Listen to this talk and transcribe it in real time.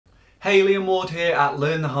Hey, Liam Ward here at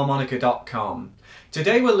LearnTheHarmonica.com.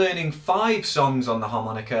 Today we're learning 5 songs on the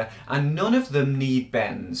harmonica and none of them need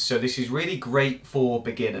bends, so this is really great for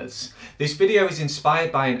beginners. This video is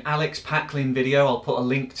inspired by an Alex Packlin video. I'll put a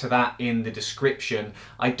link to that in the description.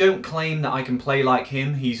 I don't claim that I can play like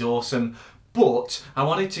him, he's awesome, but I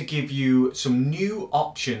wanted to give you some new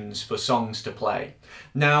options for songs to play.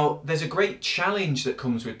 Now, there's a great challenge that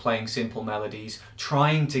comes with playing simple melodies,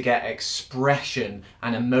 trying to get expression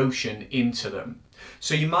and emotion into them.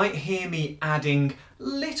 So you might hear me adding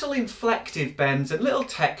little inflective bends and little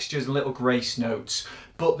textures and little grace notes,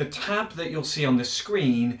 but the tab that you'll see on the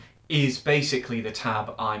screen is basically the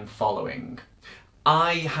tab I'm following.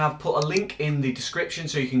 I have put a link in the description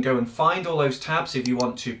so you can go and find all those tabs if you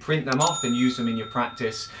want to print them off and use them in your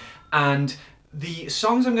practice. And the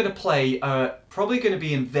songs I'm going to play are probably going to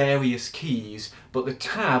be in various keys, but the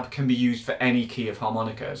tab can be used for any key of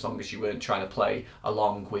harmonica as long as you weren't trying to play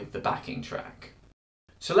along with the backing track.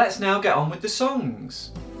 So let's now get on with the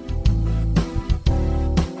songs.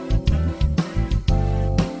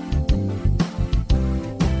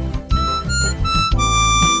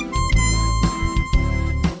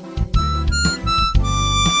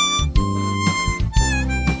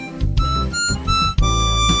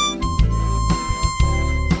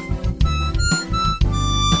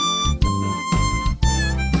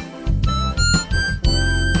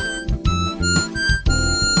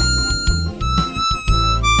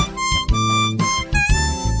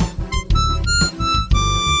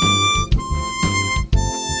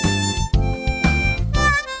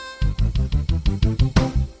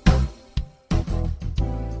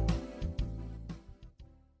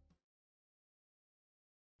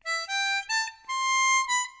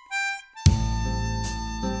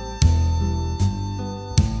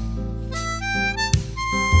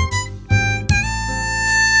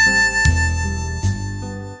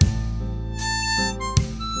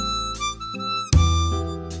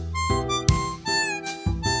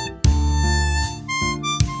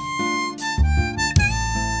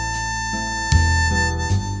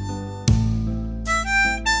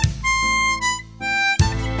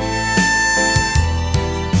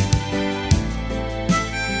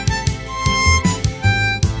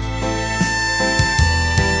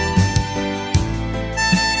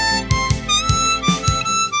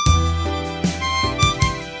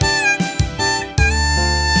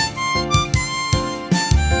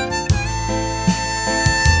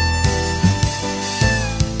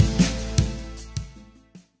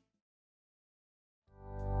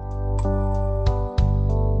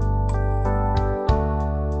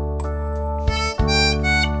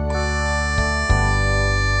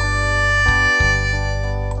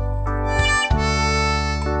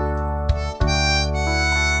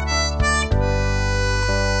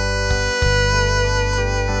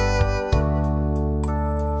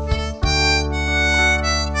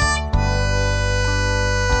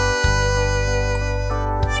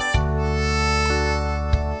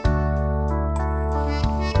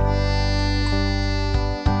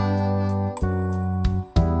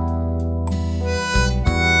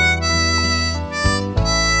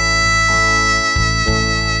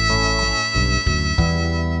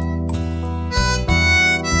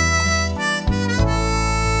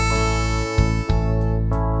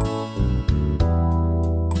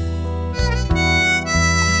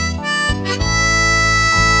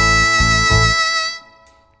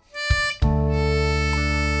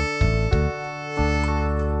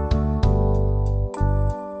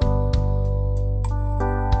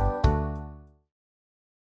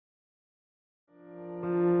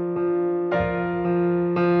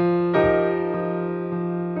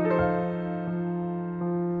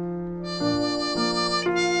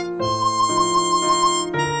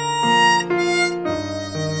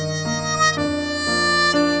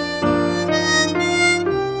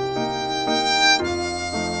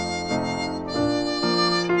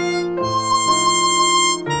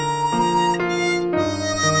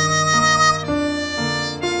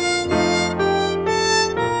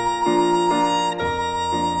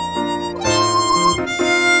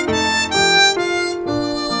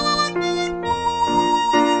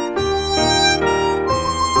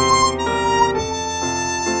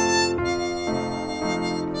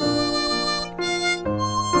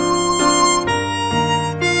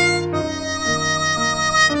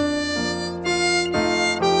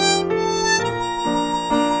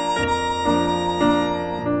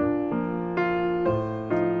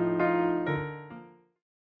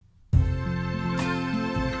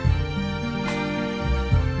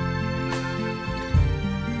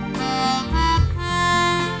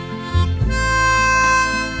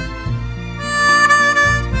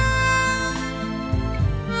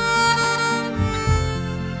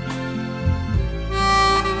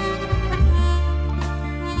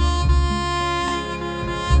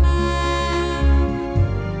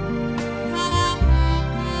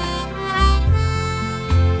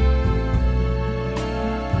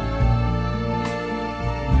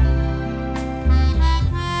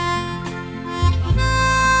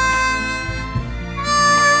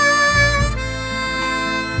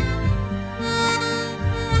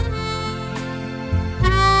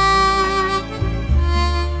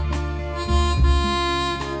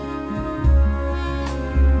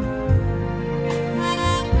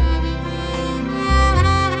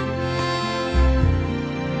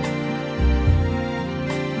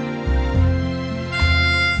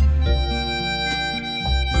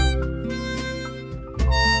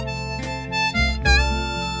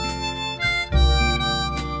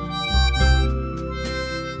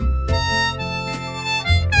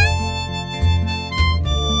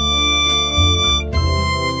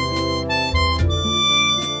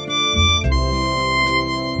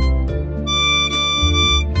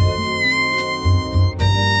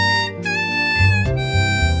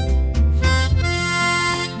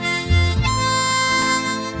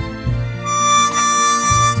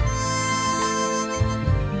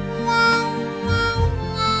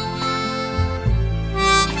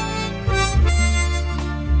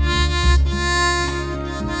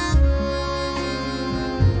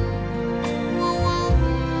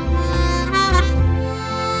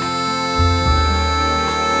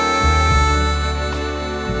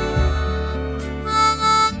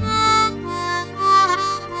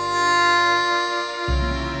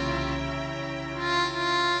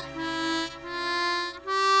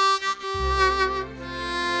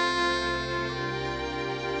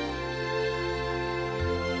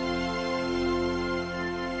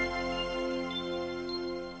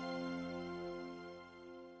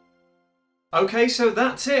 Okay, so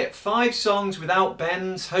that's it. 5 songs without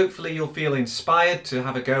bends. Hopefully you'll feel inspired to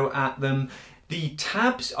have a go at them. The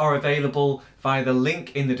tabs are available via the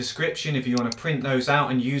link in the description if you want to print those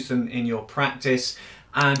out and use them in your practice.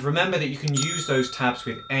 And remember that you can use those tabs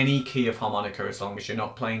with any key of harmonica as long as you're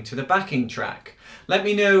not playing to the backing track. Let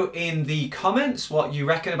me know in the comments what you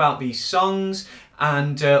reckon about these songs,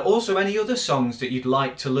 and also any other songs that you'd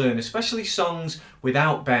like to learn, especially songs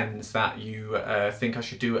without bends that you think I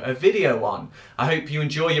should do a video on. I hope you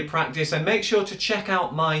enjoy your practice, and make sure to check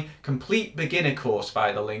out my complete beginner course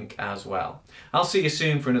via the link as well. I'll see you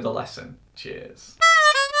soon for another lesson. Cheers.